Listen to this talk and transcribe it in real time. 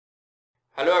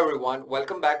Hello everyone,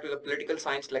 welcome back to the Political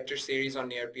Science lecture series on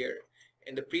Near Peer.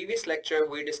 In the previous lecture,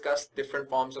 we discussed different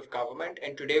forms of government,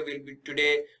 and today we'll be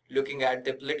looking at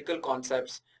the political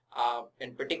concepts,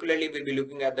 and particularly we'll be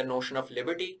looking at the notion of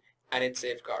liberty and its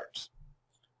safeguards.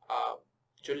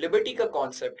 जो liberty का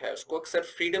concept है उसको अक्सर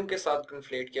freedom के साथ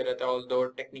conflate किया जाता है, although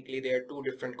technically they are two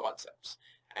different concepts.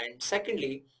 And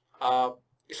secondly,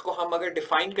 इसको हम अगर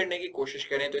define करने की कोशिश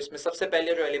करें तो इसमें सबसे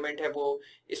पहले जो element है वो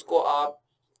इसको आप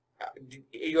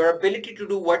your ability to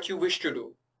do what you wish to do.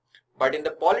 But in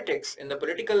the politics, in the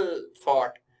political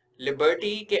thought,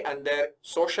 liberty के अंदर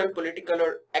social, political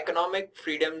और economic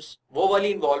freedoms वो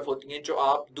वाली involve होती हैं जो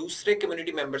आप दूसरे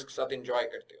community members के साथ enjoy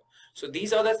करते हो. So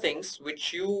these are the things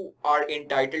which you are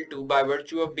entitled to by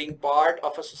virtue of being part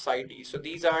of a society. So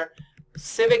these are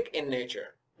civic in nature.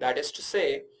 That is to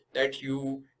say that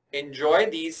you enjoy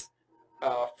these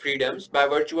freedoms by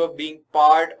virtue of being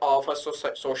part of a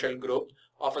social group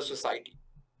of a society.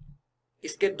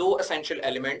 इसके दो essential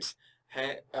elements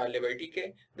हैं liberty के.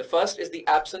 The first is the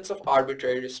absence of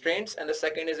arbitrary restraints and the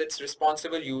second is its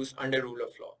responsible use under rule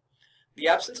of law. The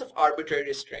absence of arbitrary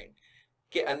restraint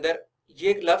के अंदर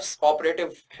ये लफ्ज़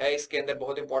operative है, इसके अंदर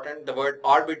बहुत important, the word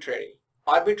arbitrary.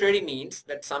 Arbitrary means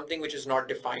that something which is not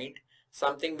defined,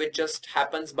 something which just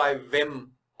happens by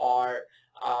whim or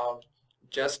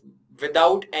just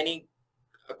without any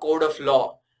code of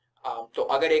law. तो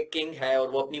अगर एक किंग है और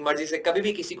वो अपनी मर्जी से कभी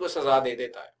भी किसी को सजा दे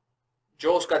देता है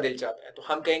जो उसका दिल चाहता है तो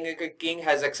हम कहेंगे कि king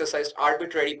has exercised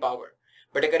arbitrary power.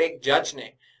 But अगर एक जज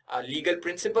ने लीगल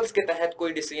प्रिंसिपल्स के तहत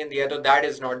कोई डिसीजन दिया तो that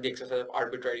is not the exercise of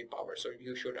arbitrary power. So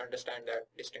you should understand that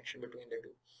distinction between the two.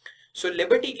 So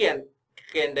liberty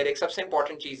के अंदर एक सबसे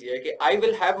इंपॉर्टेंट चीज ये है कि I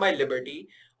will have my liberty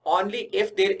only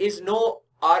if there is no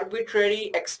arbitrary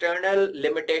external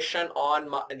limitation on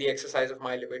the exercise of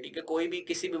my liberty कि कोई भी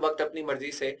किसी भी वक्त अपनी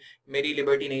मर्जी से मेरी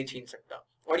लिबर्टी नहीं छीन सकता.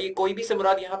 और ये कोई भी से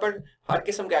मुराद यहाँ पर हर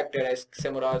किस्म का एक्टर है. इससे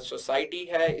मुराद सोसाइटी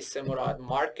है, इससे मुराद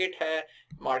मार्केट है,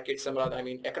 मार्केट से मुराद I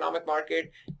mean economic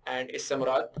market, and इससे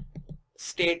मुराद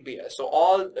state भी है. So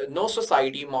all no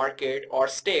society, market or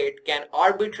state can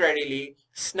arbitrarily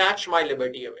snatch my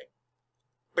liberty away.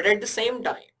 But at the same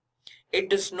time,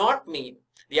 it does not mean,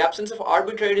 the absence of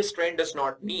arbitrary restraint does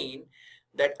not mean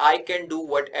that I can do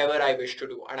whatever I wish to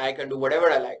do and I can do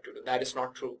whatever I like to do. That is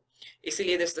not true.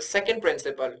 इसीलिए this the second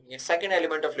principle, the second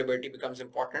element of liberty becomes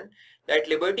important, that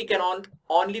liberty can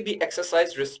only be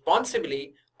exercised responsibly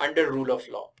under rule of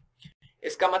law.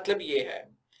 इसका मतलब ये है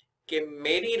कि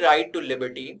मेरी right to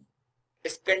liberty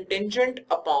is contingent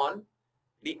upon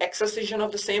the exertion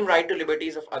of the same right to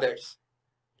liberties of others.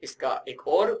 इसका एक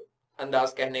और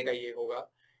अंदाज कहने का ये होगा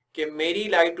कि मेरी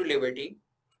राइट टू लिबर्टी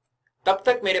तब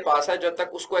तक मेरे पास है जब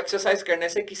तक उसको एक्सरसाइज करने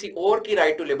से किसी और की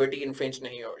राइट टू लिबर्टी इन्फ्रिंज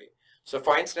नहीं हो रही. So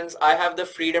for instance I have the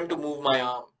freedom to move my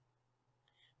arm,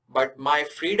 but my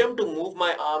freedom to move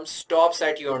my arm stops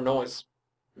at your nose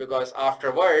because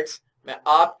afterwards मैं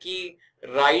आपकी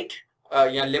राइट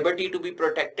या लिबर्टी टू बी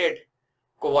प्रोटेक्टेड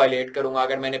को violet करूंगा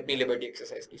अगर मैंने अपनी लिबर्टी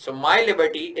एक्सरसाइज की. So my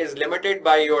liberty is limited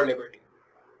by your liberty.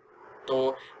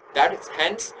 तो that is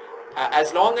hence as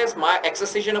long as my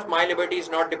exertion of my liberty is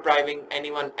not depriving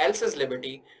anyone else's liberty,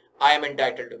 I am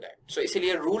entitled to that. So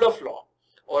इसलिए rule of law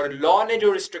और law ने जो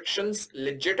restrictions,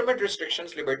 legitimate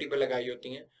restrictions liberty पे लगाई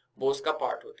होती हैं वो उसका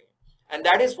part होती हैं. And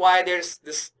that is why there's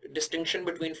this distinction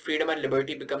between freedom and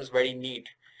liberty becomes very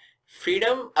neat.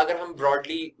 Freedom अगर हम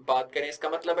broadly बात करें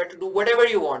इसका मतलब है to do whatever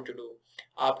you want to do.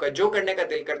 आपका जो करने का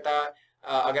दिल करता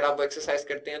अगर आप वो exercise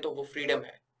करते हैं तो वो freedom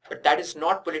है. But that is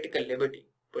not political liberty.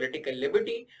 Political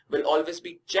liberty will always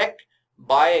be checked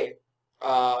by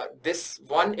this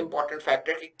one important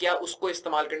factor कि क्या उसको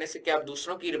इस्तेमाल करने से क्या आप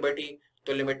दूसरों की लिबर्टी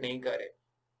तो लिमिट नहीं कर रहे.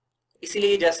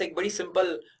 इसीलिए जैसे एक बड़ी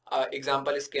सिंपल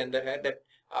एग्जांपल इसके अंदर है that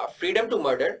freedom to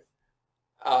murder,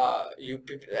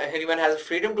 anyone has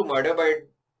freedom to murder but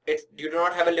you do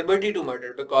not have a liberty to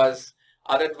murder because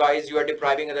otherwise you are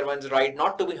depriving other one's right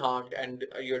not to be harmed and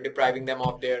you are depriving them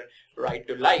of their right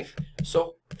to life. So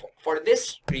for this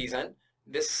reason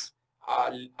this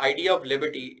idea of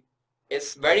liberty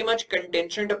is very much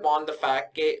contingent upon the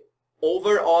fact कि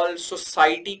overall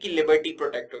society की liberty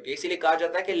protect होगी. इसीलिए कहा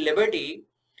जाता है कि liberty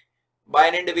by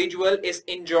an individual is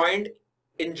enjoyed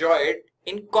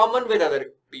in common with other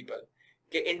people.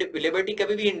 कि liberty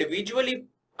कभी भी individually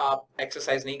आप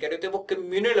exercise नहीं कर रहे होते, वो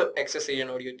communal exercise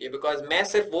हो रही होती है. Because मैं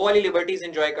सिर्फ वो वाली liberties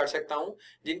enjoy कर सकता हूँ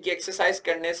जिनकी exercise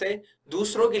करने से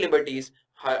दूसरों की liberties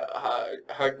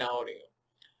hurt ना हो रही हो.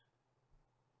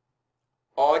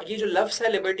 और ये जो लफ्ज़ है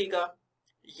लिबर्टी का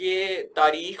ये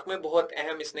तारीख में बहुत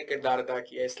अहम इसने किरदार अदा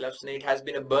किया. इस लफ्ज़ ने, it has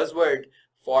been a buzzword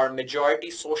for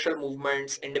majority social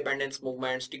movements, independence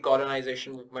movements,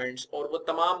 decolonisation movements और वो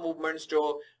तमाम मूवमेंट्स जो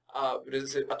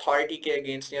अथॉरिटी के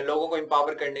अगेंस्ट या लोगों को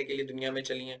एम्पावर करने के लिए दुनिया में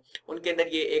चली हैं, उनके अंदर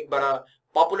ये एक बड़ा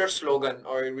पॉपुलर स्लोगन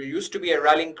और used to be a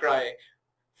railing cry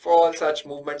for all such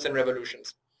movements and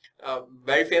revolutions. A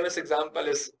very famous example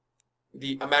is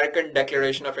the American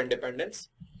Declaration of Independence.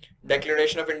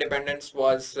 Declaration of Independence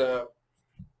was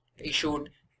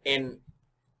issued in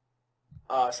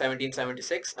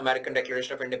 1776, American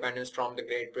Declaration of Independence from the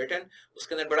Great Britain.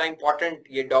 उसके अंदर बड़ा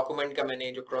important ये document का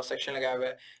मैंने जो cross section लगाया हुआ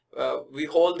है, we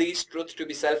hold these truths to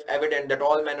be self-evident that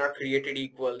all men are created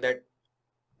equal, that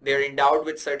they are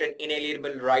endowed with certain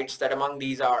inalienable rights, that among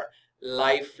these are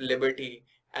life, liberty,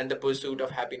 and the pursuit of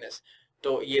happiness.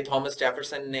 तो ये Thomas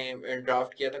Jefferson ने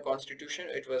draft किया था constitution.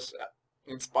 It was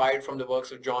inspired from the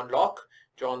works of John Locke.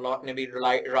 John Locke ने भी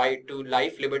right to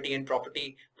life, liberty and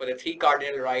property for the three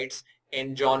cardinal rights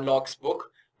in John locks book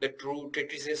the true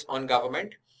ट्रीटिसिस on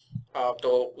government.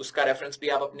 तो उसका reference भी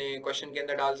आप अपने question के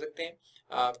अंदर डाल सकते हैं.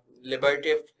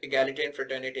 Liberty, equality and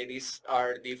fraternity, these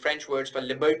are the French words for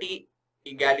liberty,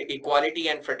 equality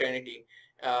and fraternity.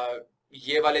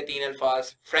 ये वाले तीन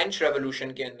अल्फाज फ्रेंच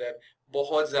रेवोल्यूशन के अंदर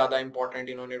बहुत ज्यादा इंपॉर्टेंट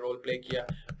इन्होंने रोल प्ले किया.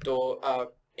 तो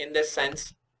in this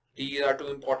sense these are two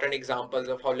important examples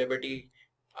of how liberty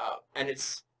and its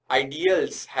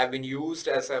ideals have been used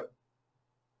as a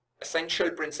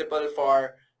essential principle for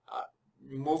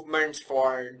movements for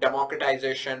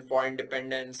democratization, for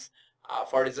independence,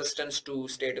 for resistance to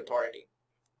state authority.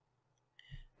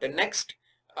 The next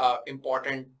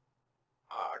important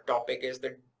topic is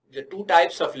the two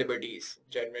types of liberties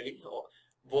generally.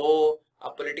 वो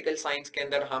political science के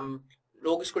अंदर हम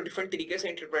लोग इसको different तरीके से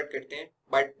interpret करते हैं,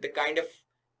 but the kind of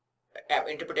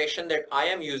interpretation that I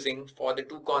am using for the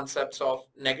two concepts of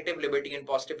negative liberty and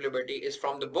positive liberty is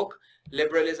from the book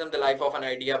Liberalism, the Life of an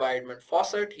Idea by Edmund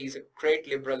Fawcett. He's a great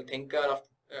liberal thinker of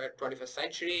 21st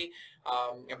century,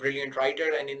 a brilliant writer,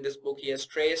 and in this book he has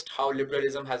traced how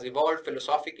liberalism has evolved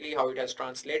philosophically, how it has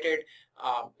translated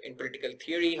in political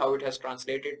theory, how it has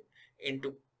translated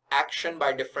into action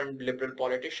by different liberal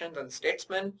politicians and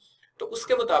statesmen. तो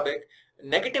उसके मुताबिक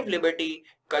negative liberty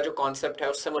का जो concept है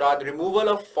उससे मुराद removal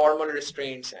of formal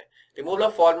restraints है. Removal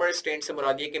of formal restraint से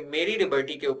मुराद ये कि मेरी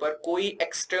लिबर्टी के ऊपर कोई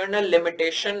एक्सटर्नल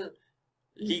लिमिटेशन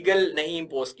लीगल नहीं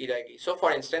इंपोज की जाएगी. सो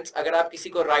फॉर इंस्टेंस, अगर आप किसी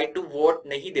को राइट टू वोट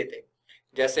नहीं देते,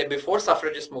 जैसे बिफोर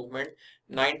सफरेजिस्ट मूवमेंट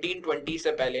 1920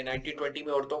 से पहले 1920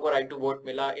 में औरतों को राइट टू वोट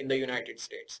मिला in the United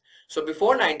states. So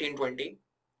before 1920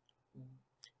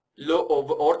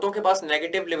 औरतों के पास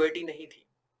नेगेटिव लिबर्टी नहीं थी,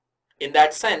 इन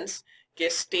दैट सेंस कि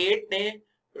स्टेट ने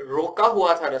रोका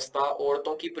हुआ था रास्ता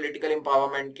औरतों की पॉलिटिकल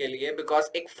एम्पावरमेंट के लिए, बिकॉज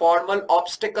एक फॉर्मल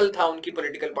ऑब्स्टिकल था उनकी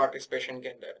पॉलिटिकल पार्टिसिपेशन के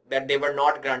अंदर, that they were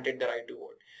not granted the right to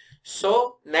vote.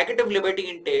 So negative liberty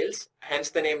entails,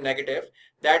 hence the name negative,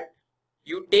 that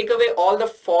you take away all the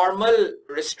formal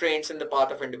restraints in the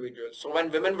path of individuals. So when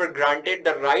women were granted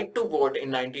the right to vote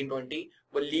in 1920,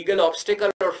 वो legal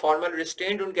obstacle और formal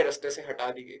restraint उनके रास्ते से हटा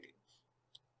दी गई थी.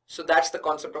 So that's the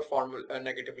concept of formal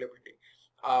negative liberty.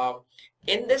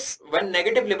 In this, when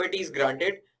negative liberty is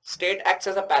granted, state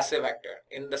acts as a passive actor.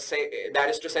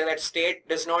 That is to say that state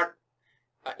does not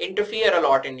interfere a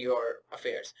lot in your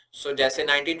affairs. So जैसे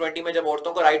 1920 में जब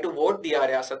औरतों को right to vote दिया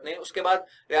रियासत ने, उसके बाद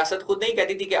रियासत खुद नहीं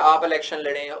कहती थी कि आप इलेक्शन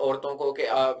लड़ें औरतों को, कि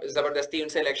जबरदस्ती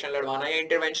उनसे इलेक्शन लड़वाना, या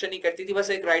इंटरवेंशन नहीं करती थी, बस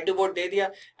एक राइट टू वोट दे दिया,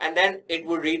 and then it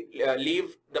would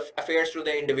leave the affairs to the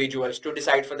individuals to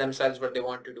decide for themselves what they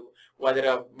want to do, whether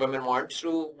a woman wants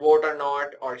to vote or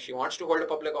not, or she wants to hold a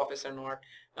public office or not,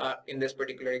 in this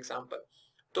particular example.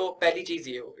 तो पहली चीज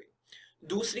ये हो गई.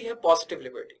 दूसरी है positive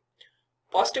liberty.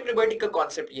 Positive liberty का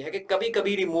concept ये है कि कभी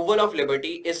कभी removal of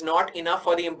liberty is not enough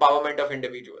for the empowerment of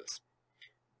individuals,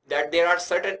 that there are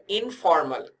certain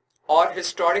informal और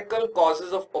historical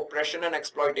causes of operation and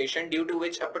exploitation due to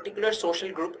which a particular social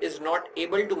group is not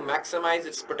able to maximise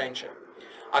it's potential.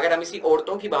 अगर हम इसी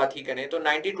औरतों की बात ही करें तो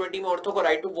 1920 में औरतों को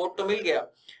राइट टू वोट तो मिल गया,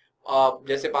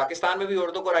 जैसे पाकिस्तान में भी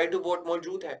औरतों को राइट टू वोट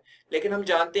मौजूद है, लेकिन हम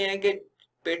जानते हैं कि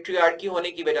पेट्रियार्की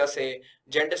होने की वजह से,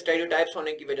 जेंडर स्टेरियोटाइप्स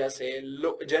होने की वजह से,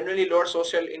 जनरली लोअर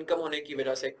सोशल इनकम होने की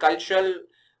वजह से, कल्चरल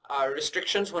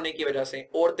रिस्ट्रिक्शंस होने की वजह से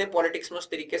औरतें पॉलिटिक्स में उस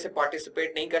तरीके से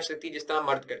पार्टिसिपेट नहीं कर सकती जिस तरह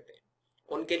मर्द करते हैं.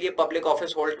 उनके लिए पब्लिक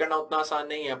ऑफिस होल्ड करना उतना आसान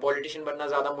नहीं है, पॉलिटिशियन बनना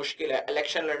ज्यादा मुश्किल है,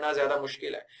 इलेक्शन लड़ना ज्यादा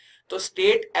मुश्किल है. तो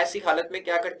स्टेट ऐसी हालत में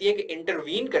क्या करती है कि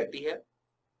इंटरवीन करती है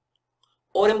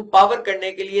और एम्पावर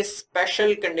करने के लिए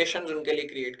स्पेशल कंडीशंस उनके लिए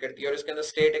क्रिएट करती है, और इसके अंदर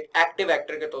स्टेट एक एक्टिव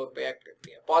एक्टर के तौर पे एक्ट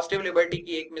करती है. पॉजिटिव लिबर्टी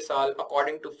की एक मिसाल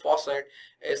according to faucet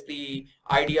is the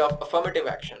idea of affirmative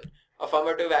action.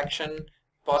 Affirmative action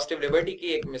positive liberty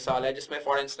की एक मिसाल है, जिसमें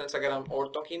फॉर इंस्टेंस अगर हम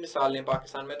औरतों की मिसाल लें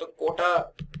पाकिस्तान में, तो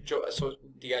कोटा जो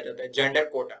दिया जाता है, gender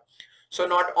Kota. So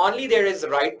not only there is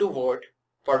right to vote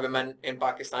for women in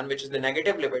Pakistan, which is the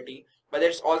negative liberty, but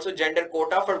there's also gender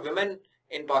quota for women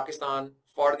in Pakistan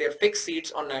for their fixed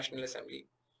seats on National Assembly.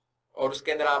 और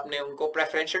उसके अंदर आपने उनको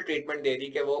preferential treatment दे दी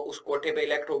कि वो उस कोटे पे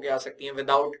इलेक्ट होके आ सकती हैं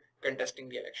विदाउट कंटेस्टिंग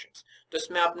द इलेक्शंस. तो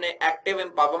इसमें आपने एक्टिव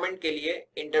एम्पावरमेंट के लिए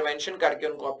इंटरवेंशन करके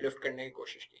उनको अपलिफ्ट करने की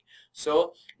कोशिश की.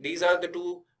 So these are the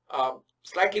two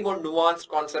slightly more nuanced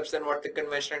concepts than what the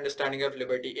conventional understanding of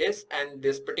liberty is, and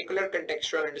this particular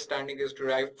contextual understanding is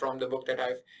derived from the book that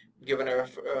I've given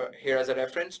here as a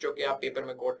reference, जो कि आप paper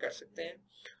में coat कर सकते हैं.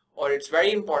 और it's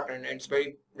very important and it's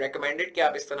very recommended कि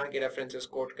आप इस तरह के references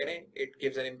कोट करें. It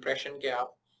gives an impression कि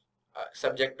आप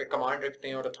subject पे command रखते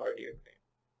हैं और authority रखते हैं.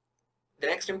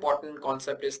 The next important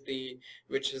concept is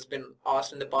which has been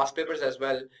asked in the past papers as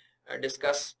well,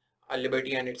 discuss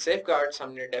liberty and its safeguards.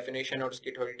 हमने definition और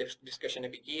उसकी थोड़ी discussion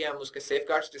अभी की है. हम उसके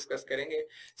safeguards discuss करेंगे.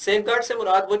 Safeguards से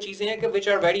मुराद वो चीजें हैं कि which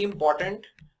are very important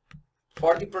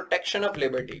for the protection of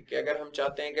liberty. कि अगर हम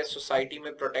चाहते हैं कि society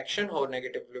में protection हो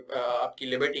negative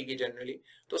आपकी liberty की generally,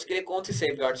 तो उसके लिए कौन सी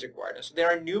safeguards required हैं? So there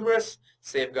are numerous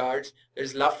safeguards. There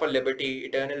is love for liberty,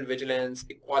 eternal vigilance,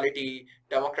 equality,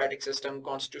 democratic system,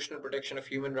 constitutional protection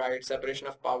of human rights, separation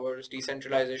of powers,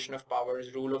 decentralization of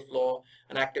powers, rule of law,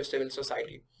 an active civil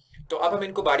society. तो अब हम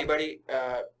इनको बारी बारी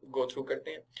go through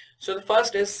करते हैं. So the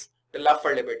first is the love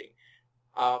for liberty.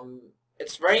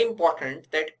 It's very important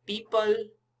that people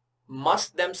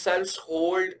must themselves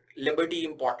hold liberty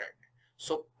important.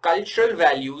 So cultural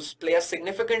values play a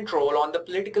significant role on the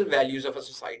political values of a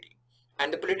society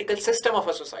and the political system of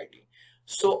a society.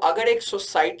 So अगर एक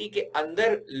society के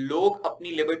अंदर लोग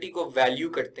अपनी liberty को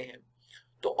value करते हैं,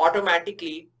 तो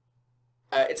automatically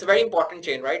it's a very important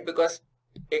chain, right? Because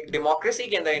एक democracy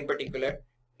के अंदर in particular,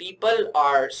 people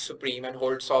are supreme and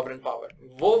hold sovereign power.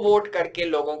 वो vote करके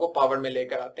लोगों को power में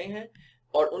लेकर आते हैं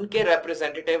और उनके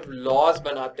रिप्रेजेंटेटिव लॉज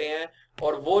बनाते हैं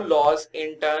और वो लॉज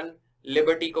इन टर्न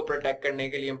लिबर्टी को प्रोटेक्ट करने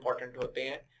के लिए इंपॉर्टेंट होते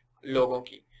हैं लोगों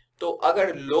की. तो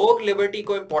अगर लोग लिबर्टी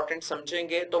को इंपॉर्टेंट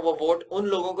समझेंगे तो वो वोट उन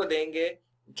लोगों को देंगे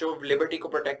जो लिबर्टी को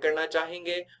प्रोटेक्ट करना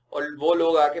चाहेंगे और वो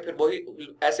लोग आके फिर वही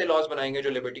ऐसे लॉज बनाएंगे जो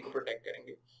लिबर्टी को प्रोटेक्ट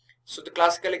करेंगे. So the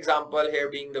classical example here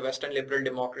being the Western liberal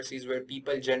democracies, where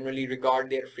people generally regard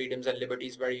their freedoms and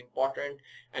liberties very important,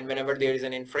 and whenever there is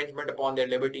an infringement upon their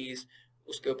liberties,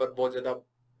 उसके ऊपर बहुत ज़्यादा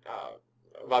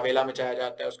वावेला मचाया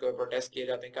जाता है, उसके ऊपर प्रोटेस्ट किए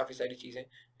जाते हैं, काफ़ी सारी चीज़ें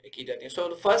की जाती हैं. So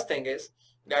the first thing is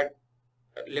that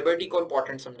liberty को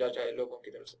important समझा जाए लोगों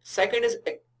की तरफ से. Second is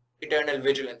eternal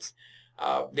vigilance.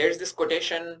 There is this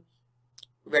quotation,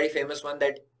 very famous one,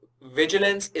 that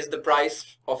vigilance is the price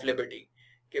of liberty.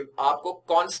 कि आपको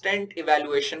constant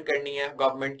evaluation करनी है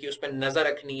गवर्नमेंट की, उस पर नजर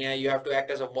रखनी है. You have to act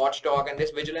as a watchdog, and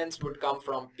this vigilance would come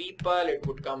from people, it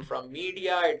would come from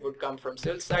media, it would come from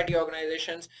civil society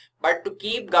organizations. But to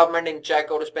keep government in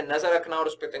check और उस पर नजर रखना और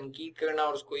उस पर तनकीद करना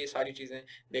और उसको ये सारी चीजें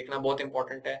देखना बहुत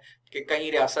इंपॉर्टेंट है कि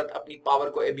कहीं रियासत अपनी पावर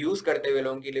को abuse करते हुए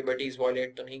लोगों की liberties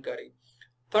violate तो नहीं कर रही.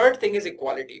 Third thing is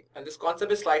equality, and this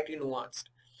concept is slightly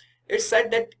nuanced. It's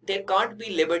said that there can't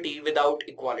be liberty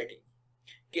without equality.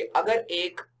 कि अगर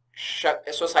एक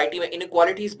सोसाइटी में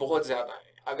इनइक्वालिटीज बहुत ज्यादा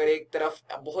है, अगर एक तरफ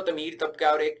बहुत अमीर तबका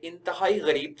है और एक इंतहाई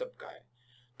गरीब तबका है,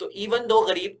 तो इवन दो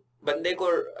गरीब बंदे को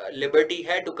लिबर्टी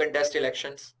है to contest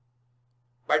elections,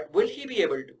 but will he be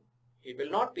able to? He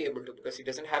will not be able to because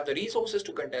he doesn't have the resources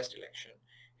to contest election.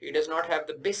 He does not have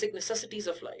the basic necessities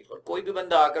of life. और कोई भी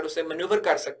बंदा आकर उसे manoeuvre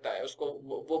कर सकता है, उसको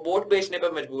वो वोट बेचने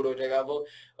पर मजबूर हो जाएगा, वो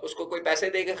उसको कोई पैसे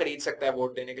देकर खरीद सकता है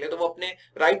वोट देने के लिए, तो वो अपने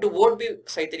राइट टू वोट भी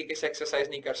सही तरीके से एक्सरसाइज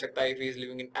नहीं कर सकता if he is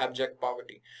living in abject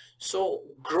poverty. So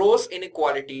gross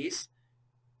inequalities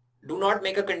do not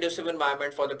make a conducive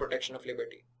environment for the protection of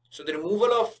liberty. So the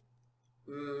removal of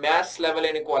mass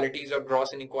level inequalities or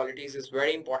gross inequalities is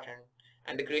very important,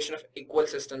 and the creation of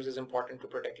equal systems is important to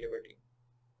protect liberty.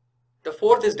 The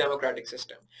fourth is democratic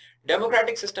system.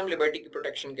 Democratic system liberty की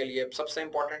protection के लिए सबसे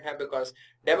important है because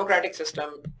democratic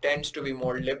system tends to be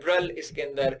more liberal. इसके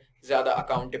अंदर ज़्यादा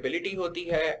accountability होती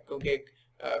है क्योंकि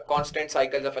constant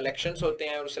cycles of elections होते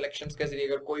हैं और उस elections के जरिए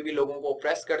अगर कोई भी लोगों को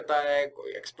oppress करता है,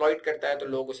 कोई exploit करता है, तो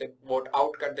लोग उसे vote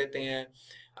out कर देते हैं.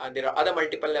 There are other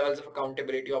multiple levels of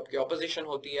accountability. आपकी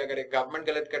opposition होती है, अगर एक government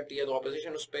गलत करती है तो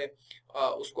opposition उस पे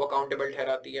उसको accountable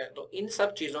ठहराती है. तो इन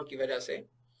सब चीज़ों की वजह से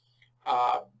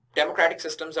democratic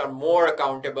systems are more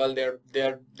accountable.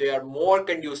 They are more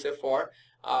conducive for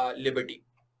liberty.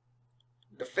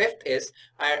 The fifth is,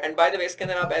 and by the way, इसके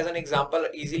अंदर आप as an example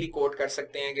easily quote कर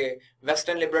सकते हैं कि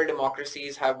Western liberal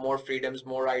democracies have more freedoms,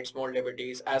 more rights, more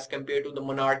liberties as compared to the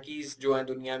monarchies जो हैं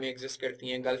दुनिया में exist करती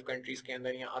हैं Gulf countries के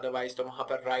अंदर या otherwise, तो वहाँ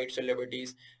पर rights और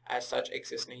liberties as such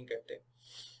exist नहीं करते.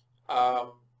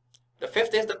 The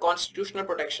fifth is the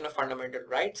constitutional protection of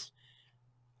fundamental rights.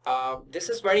 This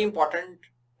is very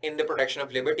important in the protection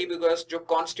of liberty because जो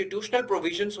constitutional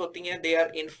provisions होती हैं they are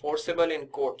enforceable in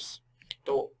courts.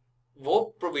 तो वो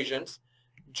provisions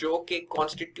जो कि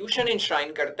constitution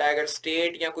इंश्राइन करता है, अगर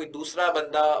स्टेट या कोई दूसरा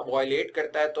बंदा वायलेट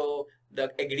करता है तो the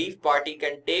aggrieve party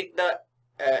can take the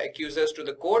accusers to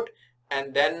the court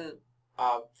and then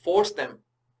force them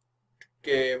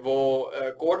कि वो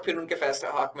कोर्ट फिर उनके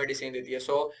फैसला हक में डिसीजन देती है.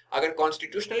 सो अगर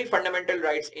कॉन्स्टिट्यूशनली फंडामेंटल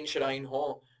राइट्स इंश्राइन हो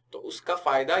तो उसका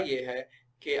फायदा ये है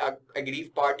कि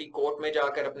अग्रीव पार्टी कोर्ट में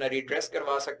जाकर अपना रिड्रेस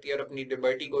करवा सकती है और अपनी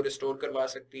लिबर्टी को रिस्टोर करवा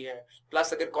सकती है.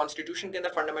 प्लस अगर कॉन्स्टिट्यूशन के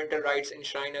अंदर फंडामेंटल राइट्स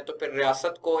इंश्राइन है तो फिर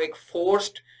रियासत को एक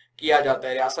फोर्स्ड किया जाता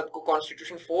है, रियासत को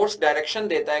कॉन्स्टिट्यूशन फोर्स डायरेक्शन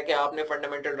देता है कि आपने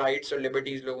फंडामेंटल राइट्स और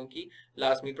लिबर्टीज लोगों की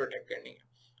लाजमी प्रोटेक्ट करनी है.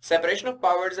 Separation of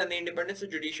powers and the independence of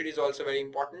judiciary is also very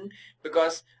important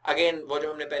because again वो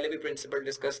जो हमने पहले भी principle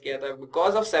discuss किया था,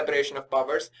 because of separation of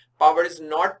powers, power is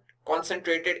not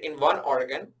concentrated in one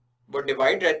organ, वो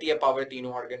divide रहती है power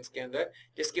तीनों organs के अंदर,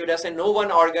 जिसकी वजह से no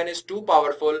one organ is too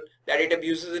powerful that it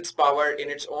abuses its power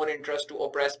in its own interest to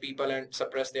oppress people and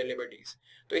suppress their liberties.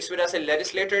 तो इस वजह से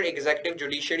legislature, executive,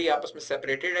 judiciary आपस में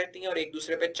separated रहती हैं और एक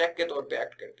दूसरे पे check के तौर पे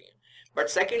act करती हैं. But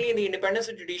secondly, the independence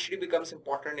of judiciary becomes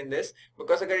important in this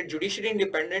because अगर judiciary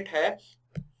independent है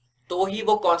तो ही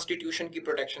वो constitution की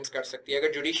protections कर सकती है.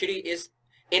 अगर judiciary is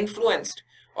influenced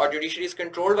और judiciary is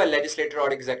controlled by legislator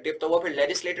और executive तो वो फिर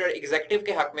legislator और executive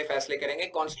के हक में फैसले करेंगे,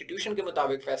 constitution के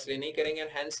मुताबिक फैसले नहीं करेंगे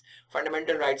and hence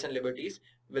fundamental rights and liberties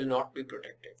will not be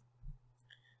protected.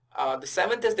 The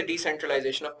seventh is the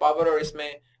decentralization of power और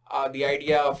इसमें the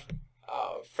idea of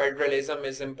federalism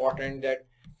is important. that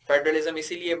federalism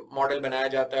इसीलिए मॉडल बनाया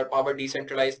जाता है और पावर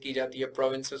डिसेंट्रलाइज की जाती है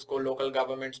प्रोविंसेस को लोकल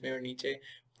गवर्नमेंट्स में और नीचे,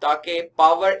 ताकि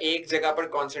पावर एक जगह पर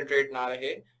कॉन्सेंट्रेट ना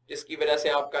रहे, जिसकी वजह से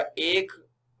आपका एक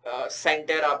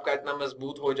सेंटर आपका इतना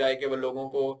मजबूत हो जाए कि वो लोगों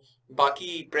को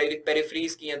बाकी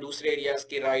पेरिफेरीज की या दूसरे एरियाज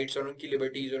की राइट्स और उनकी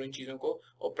लिबर्टीज और उन चीजों को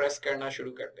ओप्रेस करना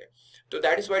शुरू कर दे. तो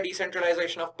that is why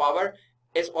decentralisation of power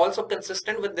is also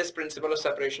consistent with this principle of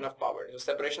separation of power. So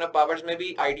separation of powers में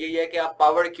भी आइडिया ये है कि आप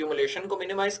पावर एक्यूमुलेशन को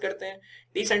मिनिमाइज करते हैं.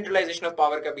 डिसेंट्रलाइजेशन ऑफ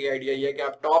पावर का भी आइडिया ये है कि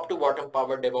आप top to bottom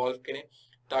power devolve करें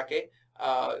ताकि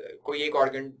कोई एक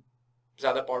ऑर्गन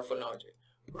ज्यादा पावरफुल ना हो जाए.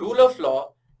 Rule of law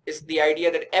is the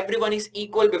idea that everyone is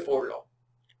equal before law.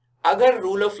 अगर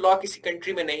रूल ऑफ लॉ किसी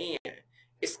कंट्री में नहीं है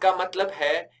इसका मतलब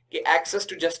है कि access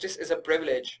to justice is a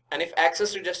privilege, and if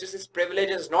access to justice is privilege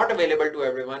is not available to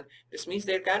everyone, this means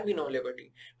there can be no liberty.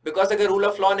 Because अगर rule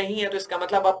of law नहीं है तो इसका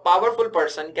मतलब a powerful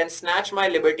person can snatch my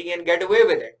liberty and get away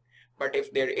with it. But if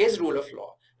there is rule of law,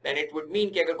 then it would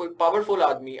mean कि अगर कोई powerful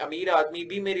आदमी, अमीर आदमी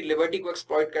भी मेरी liberty को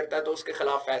exploit करता है तो उसके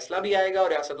खिलाफ फैसला भी आएगा और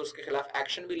रियासत उसके खिलाफ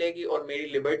action भी लेगी और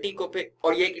मेरी liberty को फिर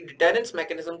और ये एक deterrence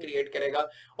mechanism create करेगा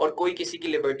और कोई किसी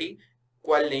की liberty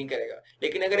क्वेल नहीं करेगा.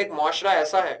 लेकिन अगर एक मुआशरा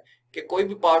ऐसा है कि कोई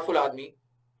भी पावरफुल आदमी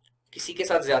किसी के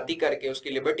साथ ज्यादती करके उसकी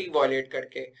लिबर्टी वायलेट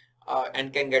करके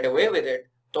and can get away with it,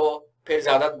 तो फिर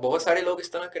ज्यादा बहुत सारे लोग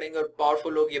इस तरह करेंगे और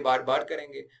पावरफुल लोग ये बार बार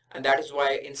करेंगे, and that is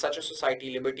why in such a society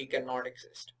liberty can not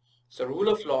exist. So rule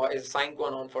of law is sine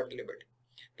qua non for liberty.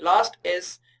 Last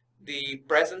is the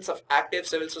presence of active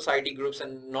civil society groups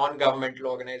and non-governmental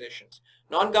organizations.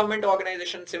 Non-government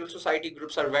organizations, civil society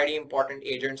groups are very important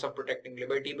agents of protecting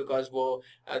liberty because वो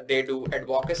they do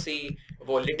advocacy,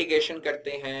 वो litigation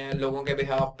करते हैं, लोगों के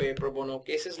behalf पे pro bono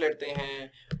cases लड़ते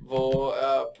हैं, वो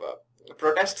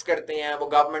प्रोटेस्ट करते हैं, वो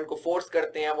गवर्नमेंट को फोर्स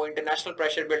करते हैं, वो इंटरनेशनल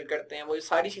प्रेशर बिल्ड करते हैं, वो ये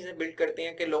सारी चीजें बिल्ड करते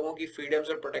हैं कि लोगों की फ्रीडम्स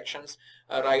और प्रोटेक्शंस,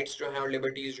 राइट्स जो हैं और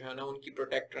लिबर्टीज जो है ना उनकी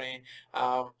प्रोटेक्ट रहें.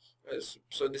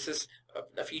 So this is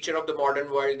a feature of the modern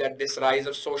world, that this rise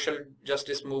of social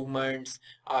justice movements,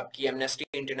 आपकी Amnesty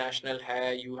International है,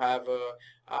 you have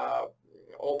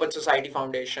Open Society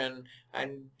Foundation,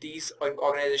 and these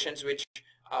organizations which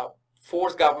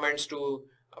force governments to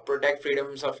protect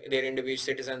freedoms of their individual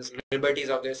citizens, liberties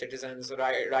of their citizens,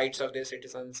 rights of their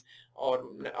citizens.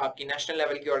 और आपकी national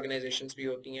level की organizations भी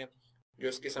होती हैं जो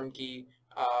इस किस्म की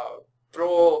pro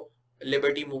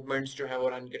liberty movements जो है वो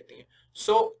रन करती हैं.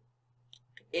 So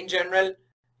in general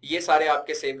ये सारे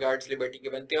आपके सेफगार्ड्स लिबर्टी के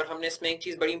बनते हैं. और हमने इसमें एक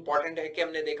चीज बड़ी इंपॉर्टेंट है कि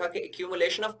हमने देखा कि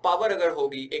एक्यूमुलेशन ऑफ पावर अगर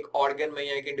होगी एक ऑर्गन में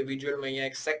या एक इंडिविजुअल में या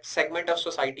एक सेगमेंट ऑफ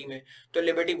सोसाइटी में तो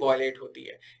लिबर्टी वायलेट होती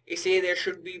है. इसलिए there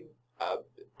should be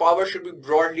power should be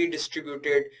broadly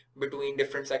distributed between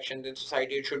different sections in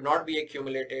society. It should not be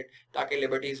accumulated ताकि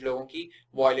liberties लोगों की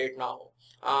violate ना हो.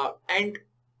 And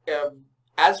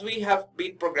as we have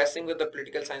been progressing with the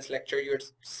political science lecture, you're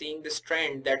seeing this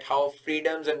trend that how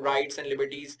freedoms and rights and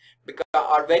liberties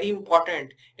are very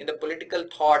important in the political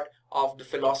thought of the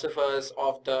philosophers,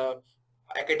 of the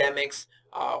academics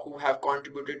who have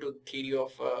contributed to the theory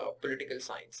of political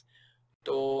science.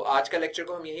 तो आज का lecture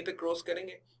को हम यहीं पे close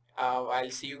करेंगे I'll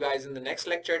see you guys in the next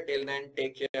lecture. Till then,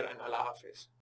 take care and Allah Hafiz.